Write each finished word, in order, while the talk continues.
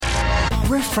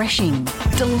refreshing,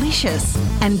 delicious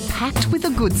and packed with the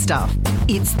good stuff.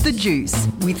 It's The Juice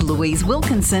with Louise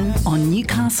Wilkinson on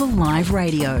Newcastle Live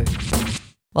Radio.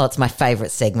 Well, it's my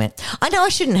favourite segment. I know I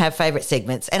shouldn't have favourite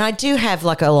segments, and I do have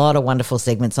like a lot of wonderful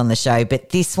segments on the show,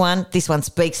 but this one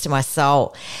speaks to my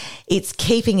soul. It's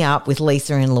Keeping Up with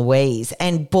Lisa and Louise,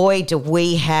 and boy, do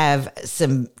we have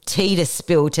some tea to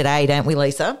spill today, don't we,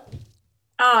 Lisa?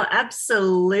 Oh,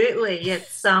 absolutely.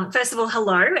 It's first of all,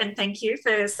 hello, and thank you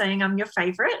for saying I'm your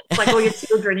favourite. It's like all your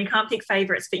children, you can't pick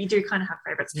favourites, but you do kind of have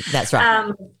favourites. That's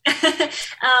right.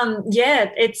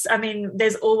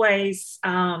 There's always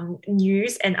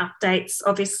news and updates,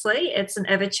 obviously. It's an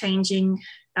ever-changing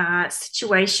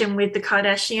situation with the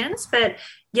Kardashians, but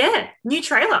yeah, new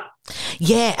trailer.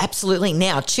 Yeah, absolutely.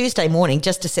 Now, Tuesday morning,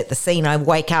 just to set the scene, I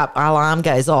wake up, alarm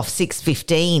goes off,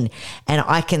 6:15, and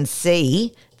I can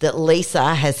see that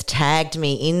Lisa has tagged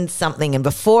me in something. And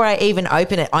before I even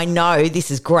open it, I know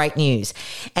this is great news.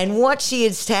 And what she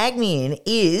has tagged me in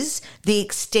is the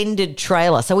extended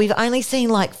trailer. So we've only seen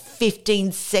like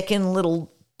 15-second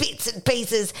little bits and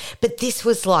pieces, but this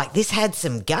had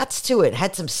some guts to it,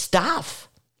 had some stuff.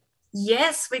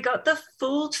 Yes, we got the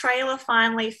full trailer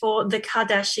finally for The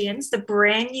Kardashians, the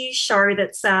brand new show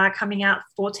that's coming out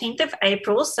 14th of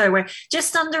April. So we're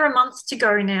just under a month to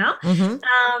go now. Mm-hmm.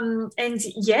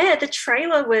 The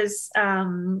trailer was,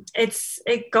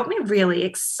 it got me really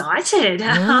excited,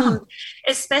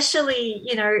 especially,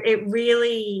 it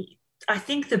really, I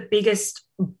think the biggest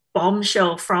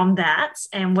bombshell from that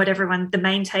and what the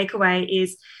main takeaway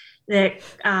is that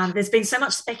there's been so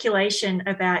much speculation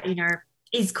about,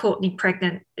 is Kourtney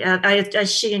pregnant?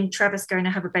 Is she and Travis going to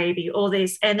have a baby? All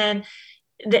this. And then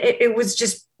it was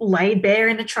just laid bare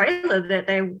in the trailer that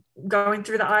they're going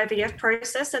through the IVF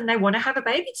process and they want to have a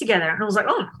baby together. And I was like,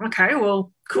 oh, okay,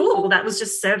 well, cool. That was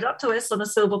just served up to us on a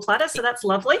silver platter, so that's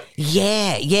lovely.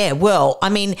 Yeah. Well, I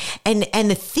mean, and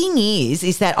the thing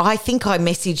is that I think I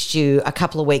messaged you a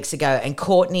couple of weeks ago and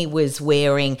Kourtney was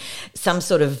wearing some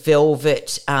sort of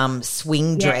velvet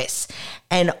swing dress.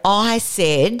 And I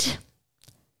said,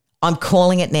 I'm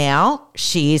calling it now,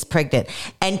 she is pregnant.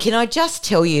 And can I just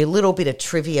tell you a little bit of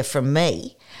trivia from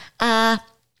me? I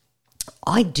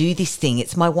do this thing.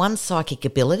 It's my one psychic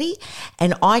ability,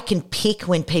 and I can pick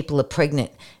when people are pregnant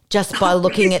just by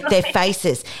looking at their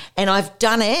faces. And I've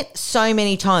done it so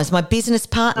many times. My business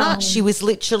partner, she was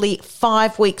literally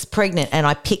 5 weeks pregnant, and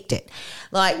I picked it.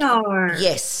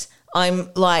 Yes,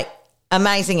 I'm like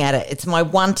amazing at it. It's my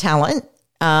one talent,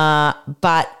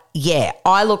 but yeah,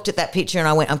 I looked at that picture and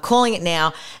I went, I'm calling it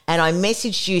now, and I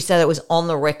messaged you so that it was on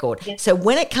the record. Yes. So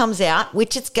when it comes out,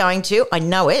 which it's going to, I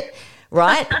know it,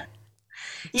 right?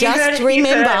 Just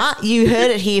remember, you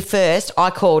heard it here first.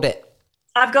 I called it.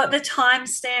 I've got the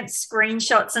timestamp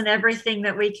screenshots and everything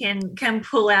that we can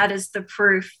pull out as the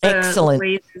proof for Excellent.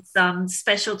 Louise's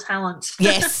special talent.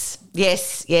 Yes.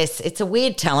 It's a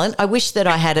weird talent. I wish that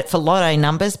I had it for lotto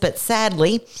numbers, but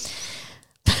sadly...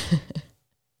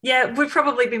 Yeah, would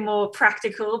probably be more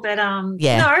practical, but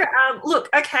look,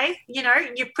 okay,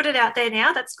 you put it out there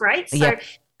now. That's great. So, yep.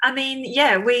 I mean,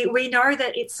 yeah, we know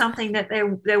that it's something that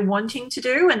they're wanting to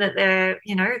do, and that they're,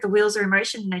 the wheels are in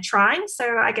motion and they're trying.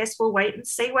 So I guess we'll wait and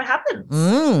see what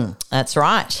happens. That's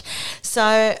right.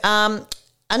 So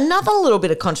another little bit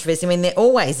of controversy. I mean, there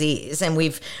always is, and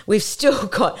we've still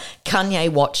got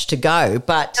Kanye watch to go,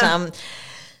 but.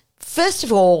 First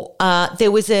of all,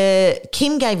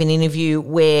 Kim gave an interview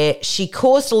where she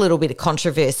caused a little bit of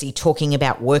controversy talking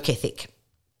about work ethic.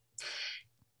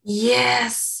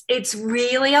 Yes, it's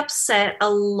really upset a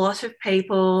lot of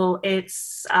people.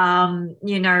 It's, a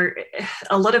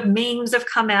lot of memes have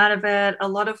come out of it, a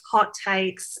lot of hot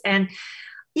takes, and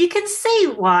you can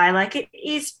see why. Like, it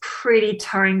is pretty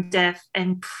tone deaf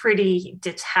and pretty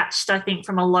detached, I think,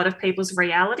 from a lot of people's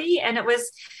reality. And it was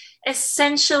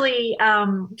essentially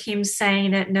Kim saying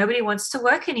that nobody wants to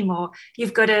work anymore.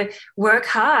 You've got to work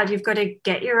hard. You've got to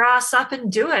get your ass up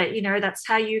and do it. That's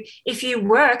how if you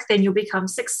work, then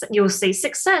you'll see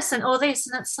success and all this.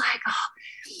 And it's like,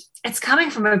 it's coming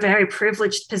from a very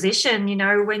privileged position,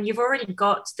 when you've already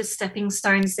got the stepping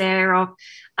stones there of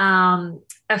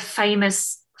a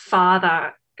famous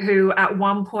father who at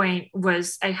one point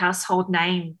was a household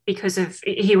name because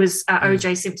he was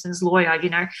O.J. Simpson's lawyer,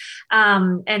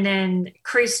 and then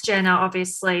Kris Jenner,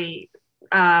 obviously,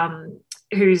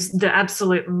 who's the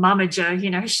absolute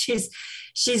momager,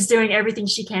 she's doing everything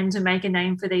she can to make a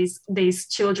name for these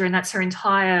children. That's her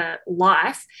entire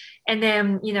life. And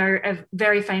then, a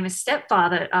very famous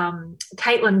stepfather,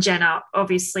 Caitlyn Jenner,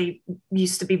 obviously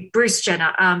used to be Bruce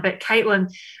Jenner, but Caitlyn,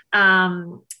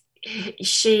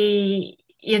 she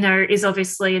is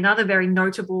obviously another very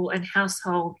notable and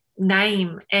household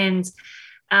name. And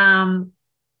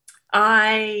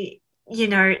I,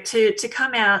 to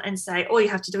come out and say all you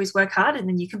have to do is work hard and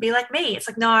then you can be like me. It's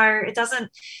like, no, it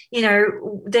doesn't.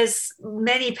 There's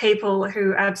many people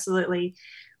who absolutely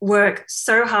work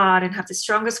so hard and have the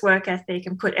strongest work ethic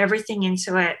and put everything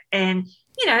into it. And,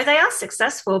 they are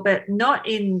successful, but not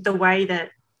in the way that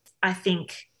I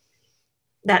think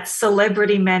that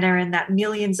celebrity manner and that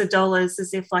millions of dollars,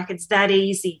 as if like it's that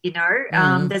easy,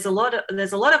 There's a lot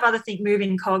of other things,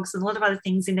 moving cogs, and a lot of other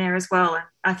things in there as well. And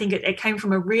I think it came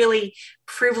from a really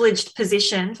privileged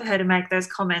position for her to make those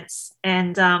comments.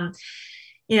 And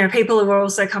people were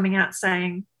also coming out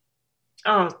saying,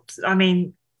 "Oh, I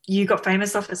mean, you got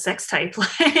famous off a sex tape. Like,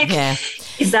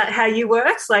 is that how you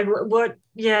work? Like, what?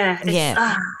 Yeah,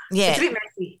 it's a bit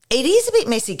messy. It is a bit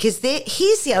messy because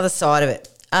here's the other side of it.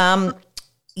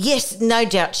 Yes, no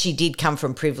doubt she did come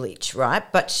from privilege, right?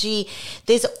 But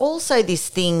there's also this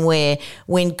thing where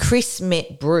when Chris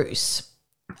met Bruce,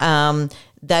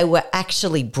 they were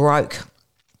actually broke.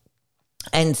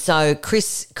 And so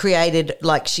Chris created,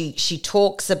 like she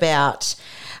talks about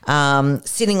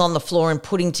sitting on the floor and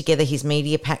putting together his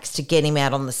media packs to get him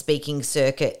out on the speaking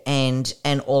circuit and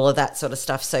all of that sort of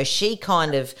stuff. So she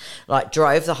kind of like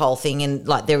drove the whole thing. And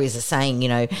like there is a saying,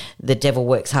 the devil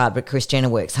works hard, but Kris Jenner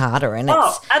works harder. And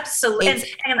absolutely.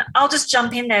 And I'll just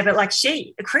jump in there, but like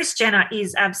Kris Jenner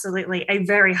is absolutely a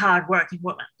very hard-working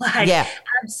woman. Like,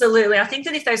 absolutely. I think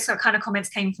that if those kind of comments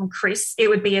came from Chris, it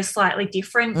would be a slightly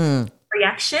different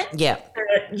reaction.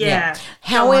 Yeah.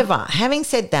 However, having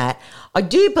said that, I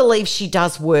do believe she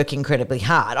does work incredibly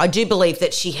hard. I do believe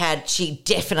that she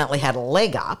definitely had a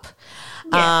leg up.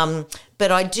 Yeah.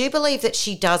 But I do believe that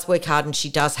she does work hard and she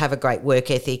does have a great work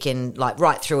ethic, and like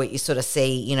right through it you sort of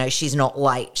see, she's not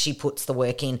late. She puts the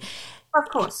work in. Of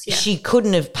course, yeah. She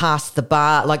couldn't have passed the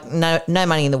bar. Like no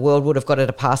money in the world would have got her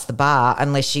to pass the bar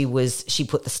unless she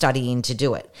put the study in to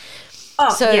do it.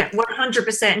 Oh, so, yeah,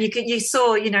 100%. You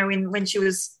saw, when she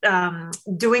was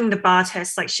doing the bar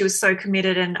test, like she was so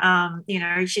committed, and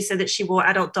she said that she wore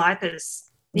adult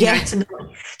diapers,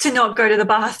 to not go to the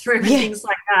bathroom and things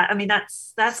like that. I mean,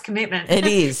 that's commitment. It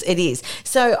is.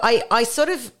 So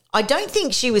I don't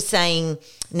think she was saying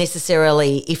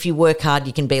necessarily if you work hard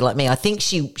you can be like me. I think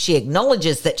she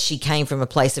acknowledges that she came from a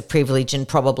place of privilege and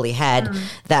probably had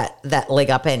that leg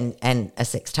up, and a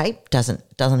sex tape doesn't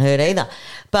hurt either.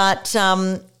 But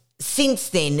since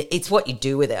then, it's what you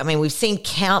do with it. I mean, we've seen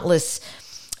countless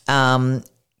sort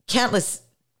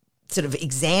of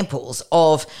examples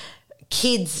of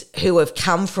kids who have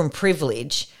come from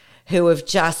privilege who have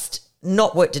just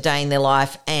not worked a day in their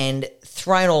life and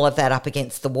thrown all of that up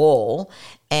against the wall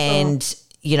and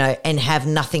and have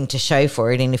nothing to show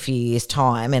for it in a few years'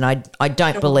 time. And I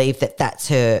don't believe that that's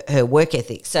her work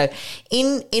ethic. So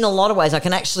in a lot of ways I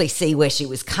can actually see where she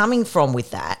was coming from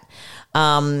with that.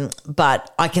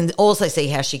 But I can also see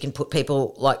how she can put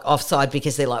people like offside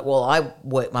because they're like, well, I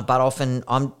work my butt off and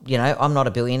I'm not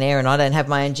a billionaire and I don't have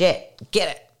my own jet.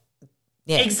 Get it?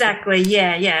 Yeah. Exactly.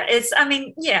 Yeah. I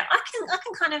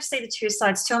can kind of see the two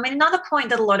sides too. I mean, another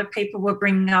point that a lot of people were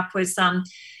bringing up was,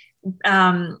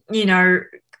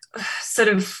 sort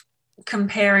of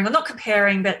comparing, or not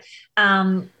comparing, but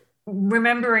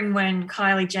remembering when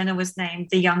Kylie Jenner was named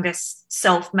the youngest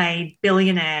self-made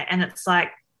billionaire, and it's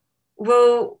like,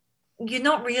 well, you're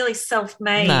not really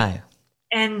self-made. No.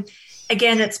 And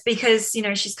again, it's because,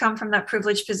 she's come from that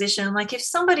privileged position. Like if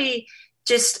somebody,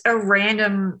 just a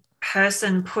random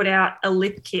person, put out a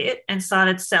lip kit and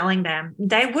started selling them,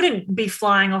 they wouldn't be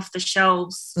flying off the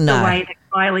shelves the way that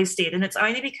Kylie's did. And it's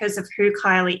only because of who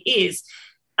Kylie is.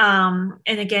 And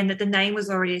again, that the name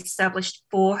was already established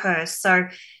for her. So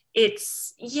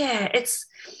it's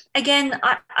again,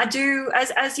 I do,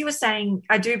 as you were saying,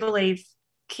 I do believe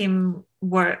Kim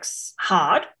works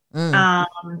hard,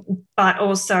 but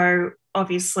also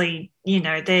obviously,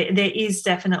 there is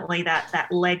definitely that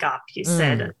leg up, you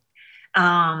said,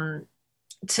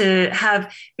 to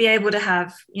be able to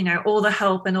have, all the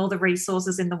help and all the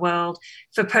resources in the world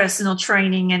for personal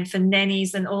training and for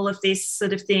nannies and all of this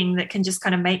sort of thing that can just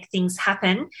kind of make things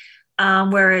happen.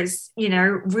 Whereas,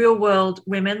 real world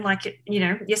women like,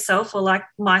 yourself or like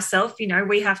myself,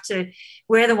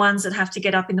 we're the ones that have to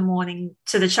get up in the morning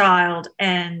to the child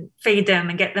and feed them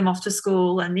and get them off to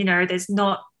school. And, there's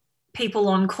not people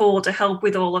on call to help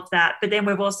with all of that. But then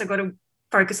we've also got to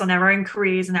focus on our own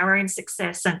careers and our own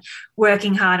success and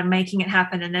working hard and making it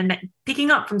happen, and then picking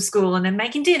up from school and then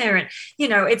making dinner. And,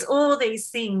 it's all these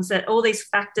things, that all these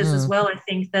factors as well, I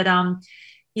think that,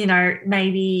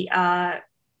 maybe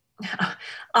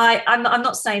I'm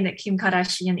not saying that Kim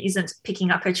Kardashian isn't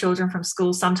picking up her children from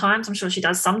school sometimes. I'm sure she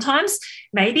does sometimes,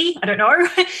 maybe, I don't know.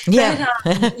 Yeah.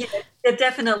 But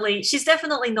she's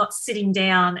definitely not sitting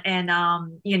down and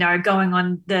going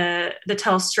on the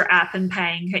Telstra app and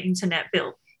paying her internet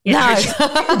bill. No. She's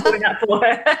doing that for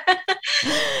her.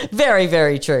 Very,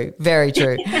 very true. Very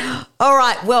true. All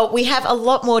right. Well, we have a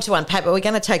lot more to unpack, but we're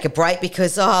going to take a break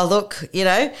because, look,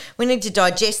 we need to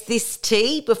digest this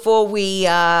tea before we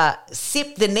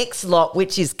sip the next lot,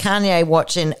 which is Kanye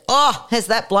watching. Has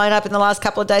that blown up in the last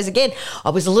couple of days again?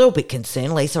 I was a little bit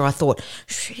concerned, Lisa. I thought,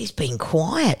 shit, he's been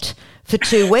quiet for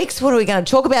 2 weeks. What are we going to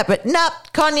talk about? But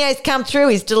Kanye's come through.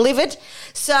 He's delivered.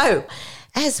 So,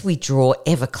 as we draw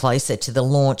ever closer to the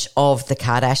launch of the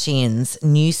Kardashians'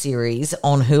 new series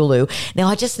on Hulu, now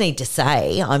I just need to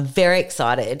say I'm very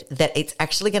excited that it's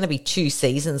actually going to be 2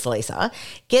 seasons, Lisa.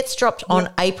 Gets dropped on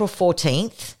April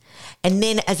 14th, and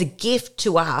then as a gift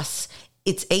to us,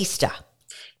 it's Easter.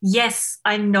 Yes,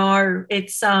 I know.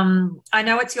 I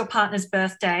know it's your partner's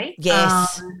birthday.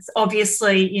 Yes.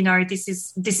 Obviously, this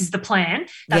is the plan.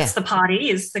 That's the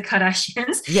party, is the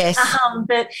Kardashians. Yes.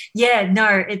 But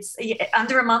it's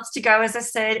under a month to go, as I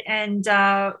said, and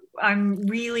I'm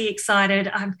really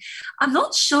excited. I'm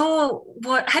not sure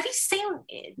have you seen?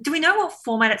 Do we know what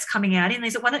format it's coming out in?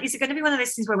 Is it going to be one of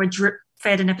those things where we're drip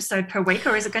fed an episode per week,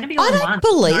 or is it going to be all in one? I don't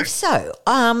believe so.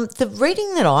 The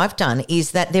reading that I've done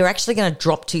is that they're actually going to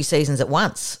drop 2 seasons at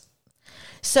once.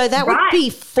 So that would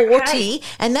be 40, okay.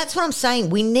 And that's what I'm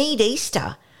saying. We need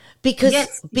Easter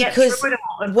because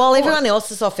while everyone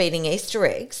else is off eating Easter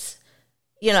eggs,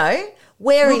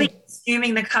 we'll be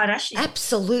consuming the Kardashians.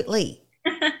 Absolutely.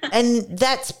 And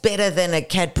that's better than a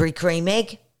Cadbury cream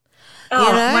egg.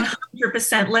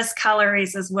 100% less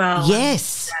calories as well.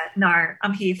 Yes. No,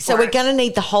 I'm here for it. So we're going to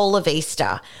need the whole of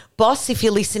Easter. Boss, if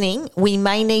you're listening, we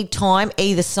may need time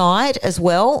either side as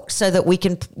well so that we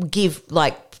can give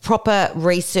proper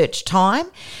research time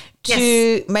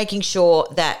to making sure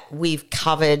that we've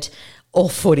covered all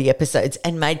 40 episodes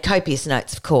and made copious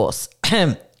notes, of course,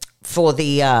 for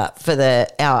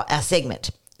our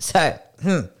segment. So,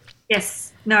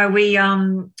 Yes. No, we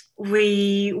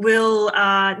will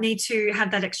need to have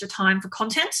that extra time for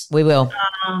content. We will.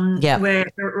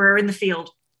 We're in the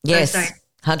field. Yes,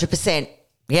 100%.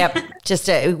 Yep. Just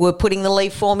we're putting the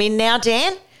leave form in now,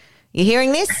 Dan. You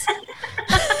hearing this?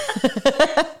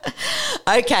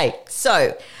 Okay,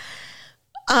 so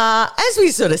as we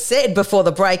sort of said before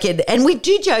the break, and we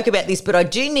do joke about this, but I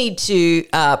do need to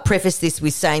preface this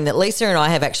with saying that Lisa and I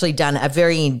have actually done a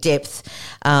very in-depth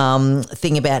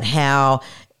thing about how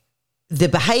the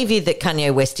behaviour that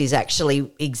Kanye West is actually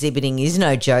exhibiting is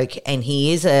no joke, and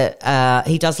he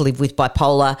does live with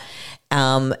bipolar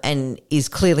and is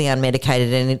clearly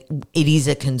unmedicated, and it is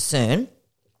a concern.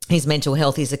 His mental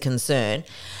health is a concern.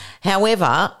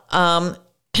 However,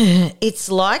 it's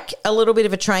like a little bit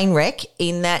of a train wreck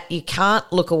in that you can't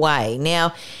look away.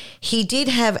 Now, he did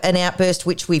have an outburst,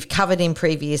 which we've covered in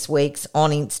previous weeks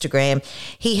on Instagram.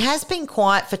 He has been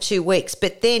quiet for 2 weeks,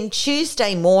 but then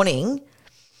Tuesday morning,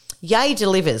 Ye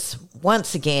delivers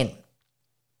once again.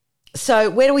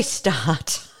 So where do we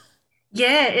start?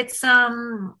 Yeah, it's it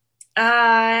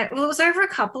was over a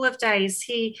couple of days.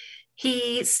 He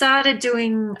started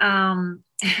doing and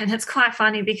it's quite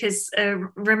funny because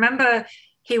remember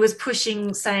he was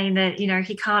pushing, saying that you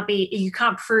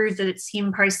can't prove that it's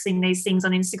him posting these things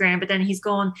on Instagram, but then he's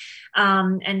gone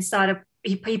and started.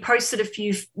 He posted a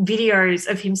few videos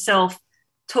of himself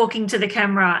talking to the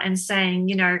camera and saying,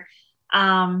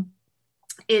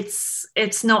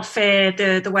 it's not fair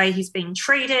the way he's being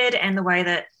treated and the way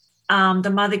that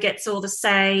the mother gets all the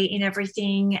say in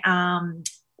everything.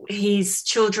 His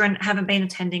children haven't been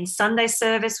attending Sunday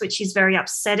service, which he's very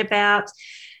upset about.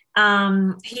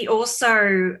 He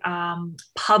also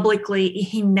publicly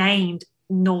named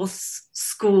North's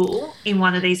school in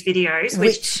one of these videos,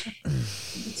 which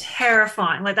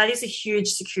terrifying. That is a huge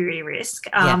security risk.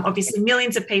 Obviously,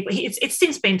 millions of people. It's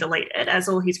since been deleted, as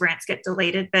all his rants get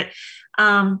deleted, but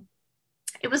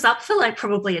it was up for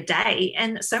probably a day,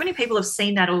 and so many people have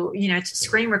seen that, or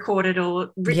screen recorded or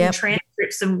written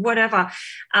transcripts and whatever.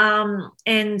 So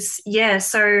he's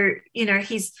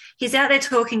out there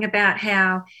talking about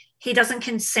how he doesn't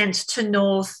consent to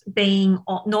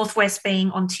Northwest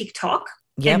being on TikTok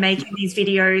and making these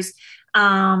videos.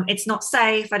 It's not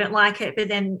safe. I don't like it. But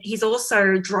then he's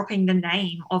also dropping the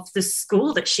name of the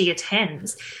school that she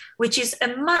attends, which is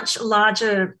a much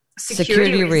larger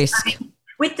security risk. I mean,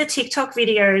 with the TikTok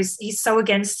videos, he's so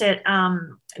against it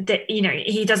that,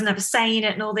 he doesn't have a say in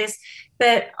it and all this.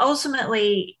 But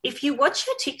ultimately, if you watch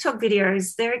her TikTok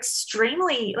videos, they're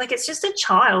extremely, it's just a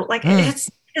child.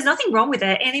 there's nothing wrong with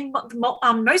it. And in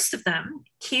most of them,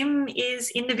 Kim is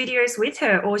in the videos with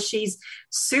her, or she's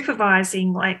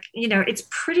supervising. Like, it's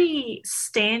pretty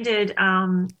standard. I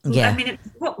mean, it's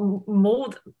what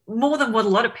more than what a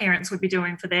lot of parents would be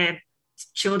doing for their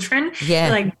children,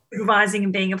 like supervising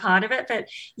and being a part of it. But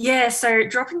yeah, so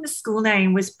dropping the school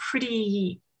name was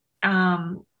pretty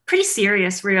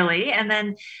serious, really. And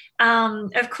then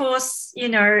of course,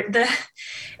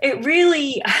 it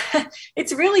really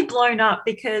it's really blown up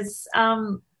because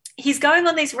he's going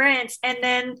on these rants, and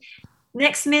then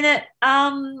next minute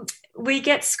we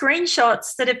get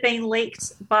screenshots that have been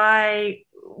leaked by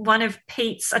one of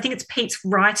Pete's, I think it's Pete's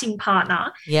writing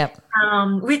partner. Yep.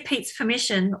 With Pete's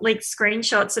permission, leaked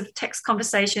screenshots of text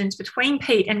conversations between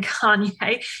Pete and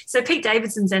Kanye. So Pete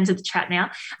Davidson's entered the chat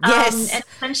now. Yes. And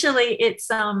essentially it's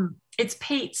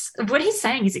Pete's, what he's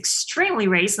saying is extremely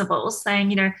reasonable,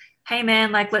 saying, hey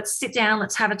man, like, let's sit down,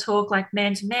 let's have a talk, like,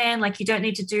 man to man, like, you don't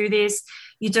need to do this.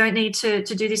 You don't need to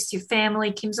do this to your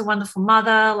family. Kim's a wonderful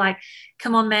mother. Like,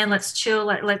 come on, man, let's chill.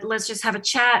 Let's just have a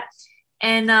chat.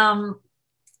 And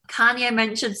Kanye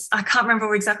mentions, I can't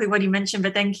remember exactly what he mentioned,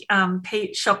 but then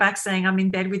Pete shot back saying, I'm in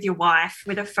bed with your wife,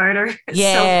 with a photo.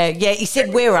 Yeah, yeah. He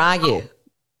said, where are you?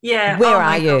 Yeah. Where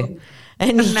are you? God.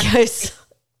 And he goes,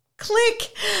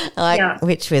 click. Like,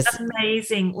 which was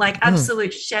amazing. Like,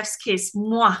 absolute chef's kiss.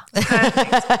 Mwah.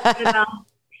 Perfect.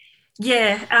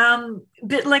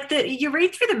 But like you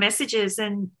read through the messages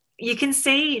and you can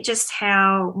see just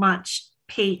how much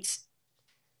Pete,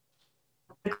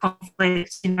 the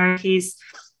conflict,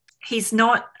 he's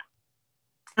not,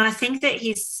 and I think that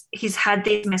he's had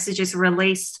these messages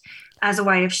released as a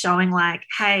way of showing, like,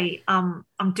 hey, I'm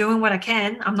doing what I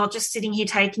can. I'm not just sitting here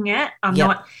taking it. I'm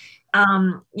not,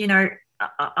 I'm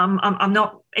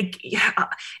not.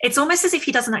 It's almost as if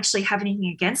he doesn't actually have anything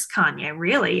against Kanye.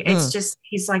 Really, it's just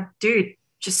he's like, dude,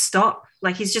 just stop.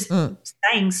 Like, he's just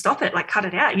saying, stop it. Like, cut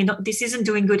it out. This isn't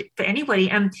doing good for anybody.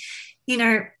 And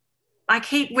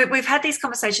we've had these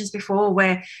conversations before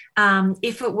where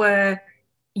if it were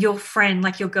your friend,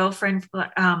 like your girlfriend, for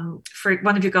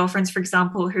one of your girlfriends, for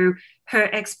example, who her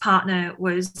ex-partner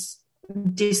was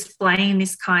displaying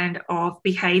this kind of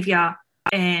behavior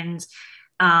and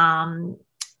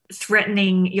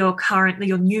threatening your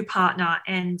new partner,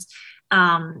 and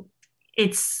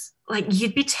it's like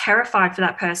you'd be terrified for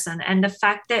that person. And the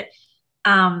fact that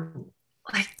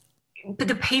but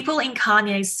the people in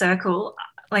Kanye's circle,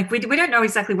 like, we don't know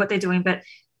exactly what they're doing, but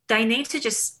they need to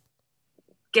just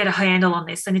get a handle on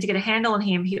this. They need to get a handle on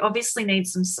him. He obviously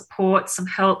needs some support, some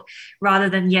help, rather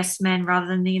than yes men, rather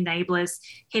than the enablers.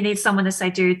 He needs someone to say,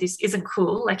 dude, this isn't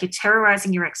cool. Like, you're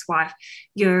terrorizing your ex-wife.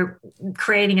 You're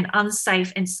creating an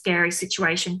unsafe and scary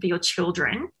situation for your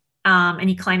children. And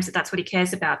he claims that that's what he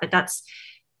cares about, but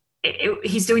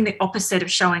he's doing the opposite of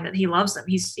showing that he loves them.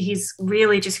 He's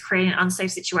really just creating an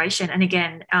unsafe situation. And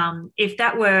again, if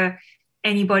that were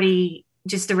anybody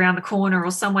just around the corner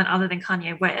or someone other than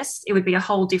Kanye West, it would be a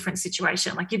whole different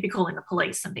situation. Like, you'd be calling the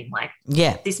police and being like,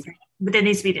 this, but there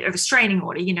needs to be a restraining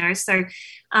order, So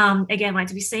again, like,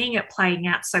 to be seeing it playing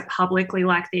out so publicly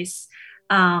like this,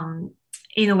 in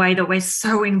a way that we're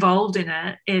so involved in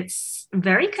it, it's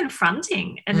very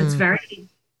confronting and it's very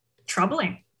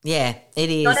troubling. Yeah,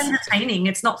 it is. It's not entertaining.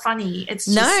 It's not funny. It's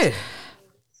just...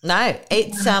 No,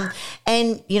 it's and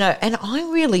and I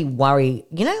really worry.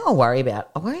 I worry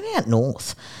about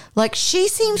North. Like, she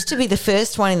seems to be the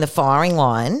first one in the firing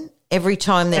line every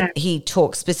time that he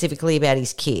talks specifically about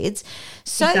his kids.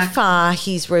 So far,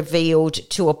 he's revealed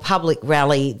to a public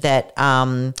rally that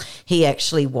he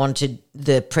actually wanted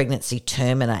the pregnancy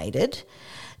terminated.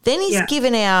 Then he's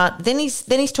given out. Then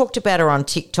he's talked about her on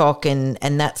TikTok,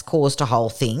 and that's caused a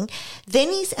whole thing. Then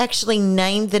he's actually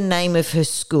named the name of her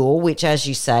school, which, as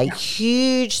you say,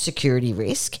 huge security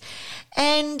risk.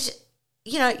 And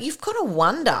you've got to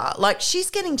wonder. Like,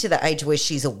 she's getting to the age where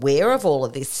she's aware of all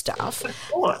of this stuff.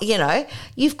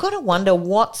 You've got to wonder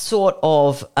what sort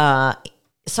of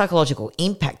psychological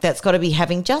impact that's got to be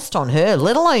having just on her,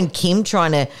 let alone Kim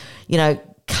trying to,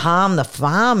 calm the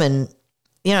farm. And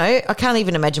I can't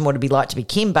even imagine what it'd be like to be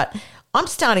Kim, but I'm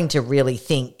starting to really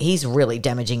think he's really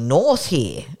damaging North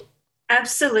here.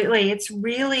 Absolutely. It's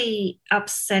really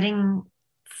upsetting.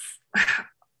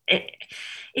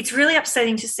 It's really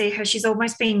upsetting to see her. She's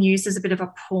almost being used as a bit of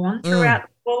a pawn throughout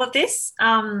all of this.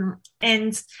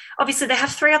 And obviously they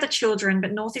have 3 other children,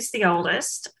 but North is the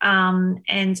oldest.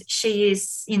 And she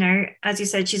is, as you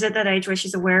said, she's at that age where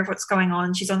she's aware of what's going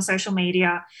on. She's on social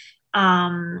media.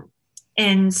 And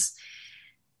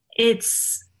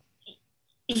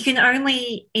you can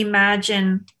only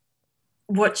imagine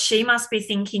what she must be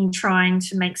thinking, trying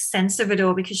to make sense of it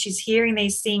all, because she's hearing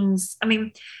these things. I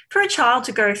mean, for a child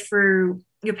to go through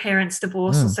your parents'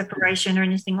 divorce or separation or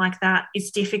anything like that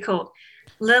is difficult,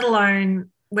 let alone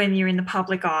when you're in the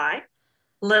public eye,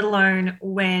 let alone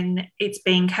when it's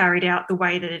being carried out the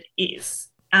way that it is.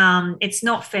 It's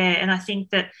not fair. And I think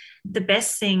that the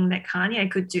best thing that Kanye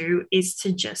could do is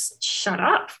to just shut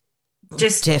up.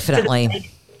 Just definitely. For the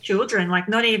sake of children, like,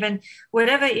 not even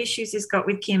whatever issues he's got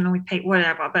with Kim and with Pete,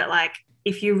 whatever. But like,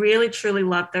 if you really truly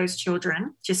love those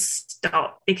children, just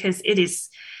stop, because it is,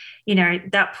 you know,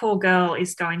 that poor girl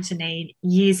is going to need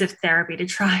years of therapy to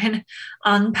try and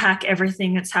unpack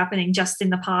everything that's happening just in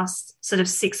the past sort of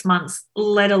 6 months,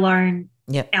 let alone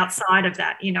outside of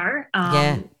that, you know?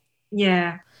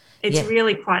 Yeah. It's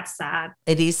really quite sad.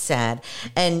 It is sad.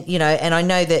 And, you know, and I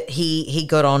know that he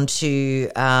got onto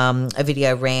a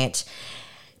video rant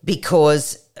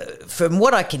because from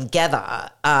what I can gather,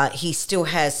 he still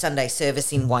has Sunday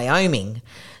service in Wyoming.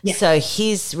 Yeah. So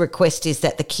his request is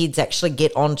that the kids actually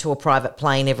get onto a private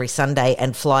plane every Sunday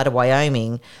and fly to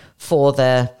Wyoming for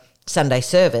the Sunday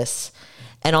service.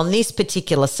 And on this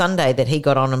particular Sunday that he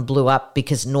got on and blew up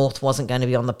because North wasn't going to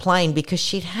be on the plane because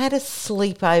she'd had a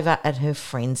sleepover at her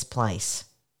friend's place.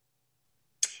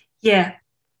 Yeah.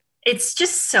 It's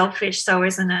just selfish though,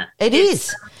 isn't it? It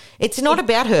is. It's not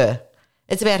about her.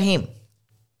 It's about him.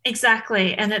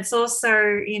 Exactly. And it's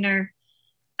also, you know,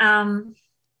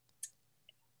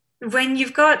 when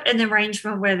you've got an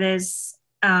arrangement where there's,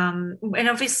 and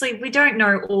obviously we don't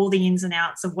know all the ins and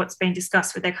outs of what's been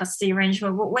discussed with their custody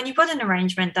arrangement, but when you've got an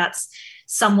arrangement that's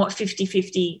somewhat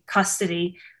 50-50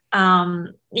 custody,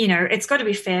 you know, it's got to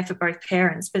be fair for both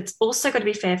parents, but it's also got to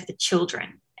be fair for the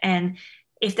children. And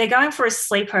if they're going for a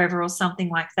sleepover or something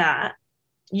like that,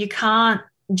 you can't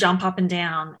jump up and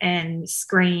down and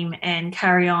scream and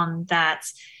carry on that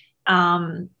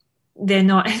they're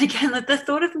not. And again, the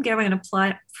thought of them going on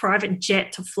a private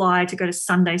jet to fly to go to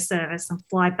Sunday service and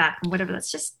fly back and whatever,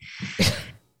 that's just,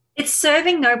 it's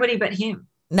serving nobody but him.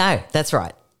 No, that's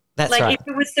right. That's like, right.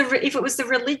 If it was the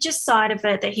religious side of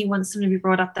it that he wants them to be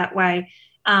brought up that way,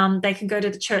 they can go to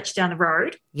the church down the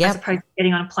road as opposed to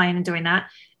getting on a plane and doing that.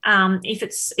 If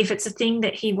it's a thing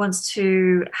that he wants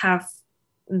to have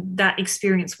that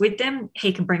experience with them,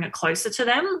 he can bring it closer to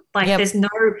them. Like there's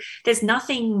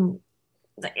nothing.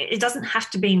 It doesn't have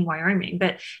to be in Wyoming,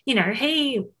 but you know,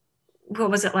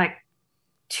 what was it, like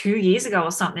 2 years ago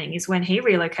or something is when he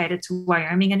relocated to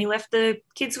Wyoming and he left the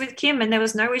kids with Kim and there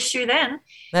was no issue then.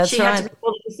 She had to make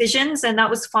all the decisions and that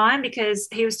was fine because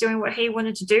he was doing what he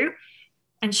wanted to do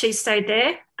and she stayed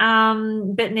there.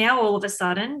 But now all of a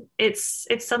sudden it's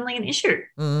suddenly an issue.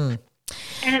 And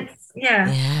it's,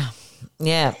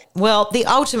 Yeah. Well, the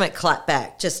ultimate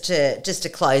clapback, just to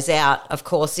close out, of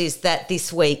course, is that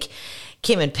this week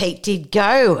Kim and Pete did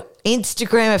go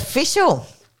Instagram official.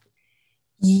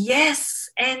 Yes,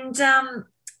 and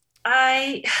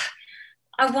I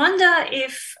wonder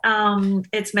if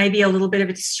it's maybe a little bit of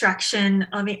a distraction.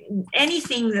 I mean,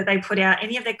 anything that they put out,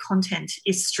 any of their content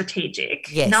is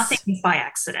strategic. Yes. Nothing is by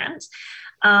accident.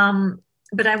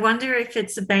 But I wonder if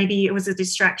maybe it was a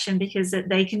distraction because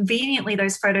they conveniently,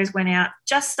 those photos went out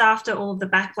just after all of the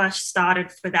backlash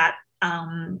started for that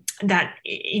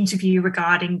interview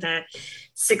regarding the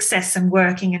success and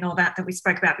working and all that we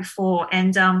spoke about before.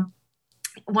 And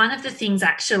one of the things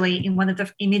actually in one of the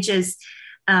images,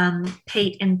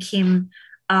 Pete and Kim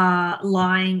are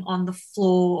lying on the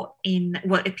floor in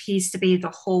what appears to be the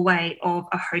hallway of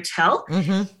a hotel.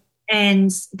 Mm-hmm.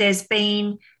 And there's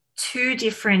been 2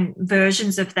 different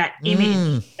versions of that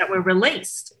image that were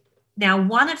released. Now,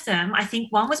 one of them, I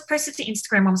think one was posted to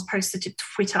Instagram, one was posted to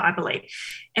Twitter, I believe.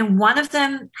 And one of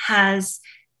them has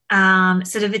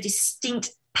sort of a distinct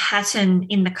pattern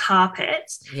in the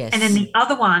carpet. Yes. And then the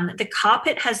other one, the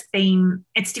carpet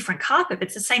it's different carpet, but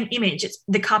it's the same image.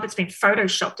 The carpet's been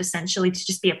photoshopped essentially to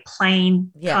just be a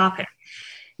plain carpet.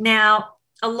 Now,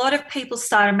 a lot of people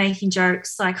started making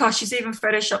jokes like, oh, she's even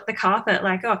photoshopped the carpet,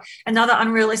 like, oh, another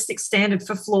unrealistic standard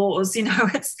for floors. You know,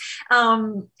 it's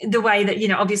the way that, you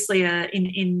know, obviously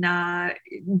in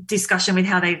discussion with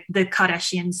how the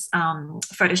Kardashians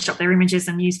Photoshop their images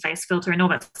and use face filter and all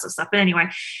that sort of stuff. But anyway,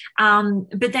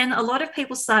 but then a lot of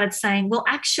people started saying, well,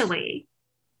 actually,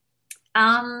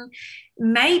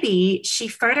 maybe she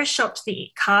photoshopped the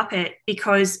carpet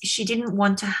because she didn't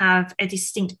want to have a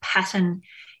distinct pattern,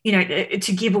 you know,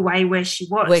 to give away where she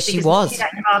was.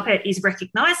 That carpet is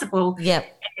recognizable. Yep.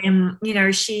 And, you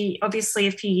know, she obviously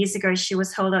a few years ago, she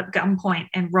was held at gunpoint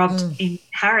and robbed in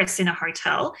Paris in a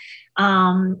hotel.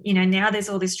 You know, now there's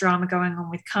all this drama going on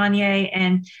with Kanye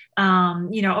and,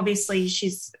 you know, obviously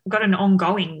she's got an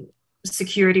ongoing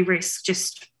security risk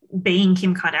just being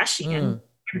Kim Kardashian,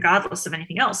 regardless of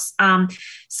anything else.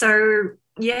 So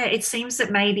yeah, it seems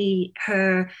that maybe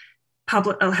her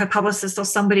publicist or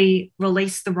somebody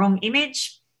released the wrong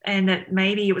image, and that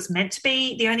maybe it was meant to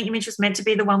be, the only image was meant to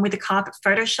be the one with the carpet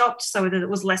photoshopped so that it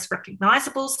was less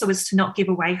recognizable, so as to not give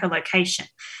away her location.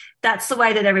 That's the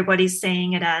way that everybody's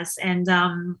seeing it as. And,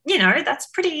 that's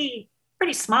pretty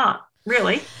smart,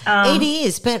 really. It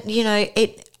is, but,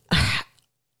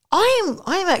 I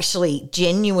am actually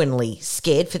genuinely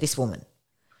scared for this woman.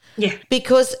 Yeah.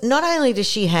 Because not only does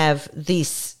she have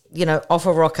this,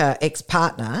 offer rocker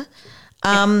ex-partner,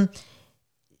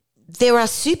 there are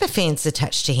super fans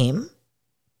attached to him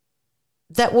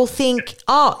that will think,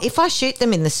 if I shoot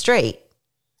them in the street,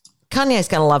 Kanye's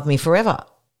going to love me forever.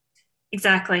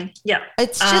 Exactly. Yeah.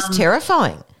 It's just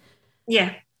terrifying.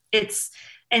 Yeah.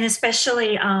 And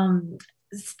especially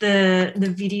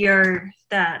the video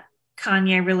that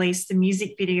Kanye released, the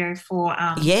music video for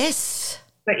yes,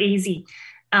 for Easy.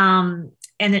 And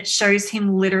it shows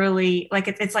him literally, like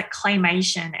it's like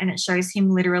claymation, and it shows him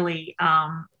literally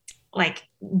like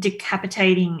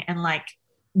decapitating and like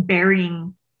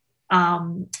burying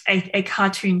a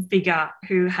cartoon figure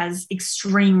who has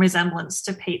extreme resemblance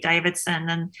to Pete Davidson,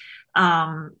 and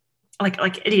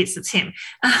like it is, it's him.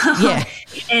 Yeah.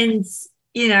 And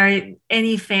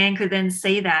any fan could then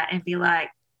see that and be like,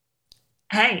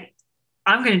 hey,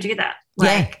 I'm going to do that.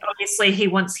 Like, obviously he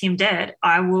wants him dead.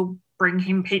 I will bring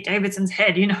him Pete Davidson's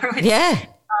head,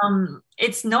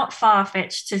 It's not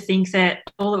far-fetched to think that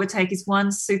all it would take is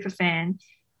one super fan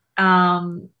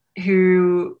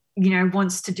who,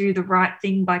 wants to do the right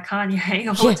thing by Kanye.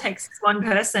 All it takes is one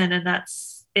person, and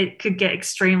it could get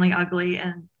extremely ugly.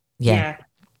 And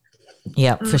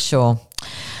for sure.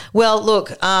 Well,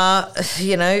 look,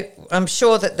 I'm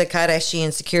sure that the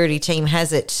Kardashian security team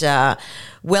has it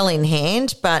well in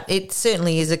hand, but it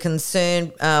certainly is a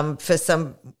concern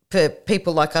for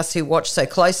people like us who watch so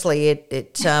closely.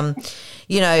 It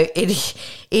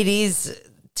is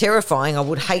terrifying. I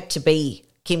would hate to be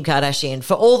Kim Kardashian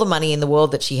for all the money in the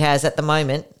world that she has at the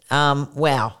moment.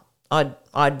 Wow,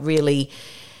 I'd really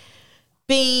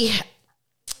be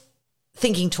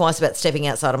thinking twice about stepping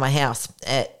outside of my house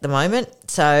at the moment.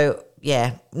 So,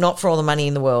 yeah, not for all the money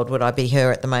in the world would I be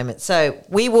her at the moment. So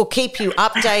we will keep you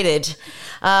updated.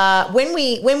 When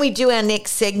we do our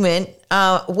next segment,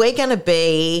 we're going to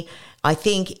be, I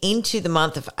think, into the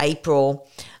month of April,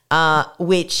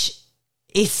 which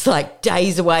is like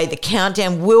days away. The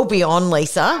countdown will be on,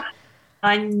 Lisa.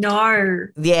 I know.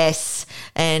 Yes.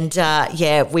 And,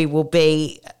 we will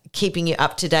be keeping you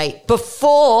up to date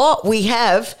before we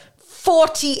have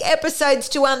 40 episodes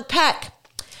to unpack.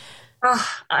 Oh,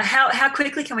 how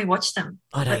quickly can we watch them?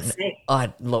 I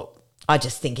don't know. I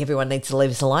just think everyone needs to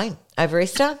leave us alone over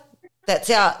Easter.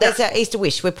 That's our Easter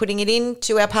wish. We're putting it in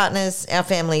to our partners, our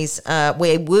families,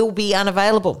 where we'll be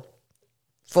unavailable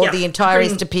for the entire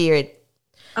Easter period.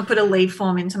 I'll put a leave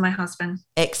form into my husband.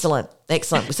 Excellent.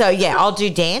 So, I'll do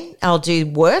Dan. I'll do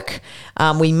work.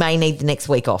 We may need the next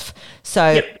week off.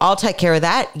 So I'll take care of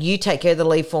that. You take care of the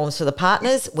leave forms for the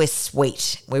partners. We're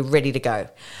sweet. We're ready to go.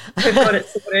 We've got it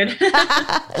sorted.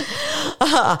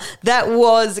 That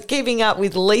was Keeping Up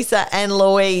with Lisa and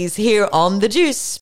Louise here on The Juice.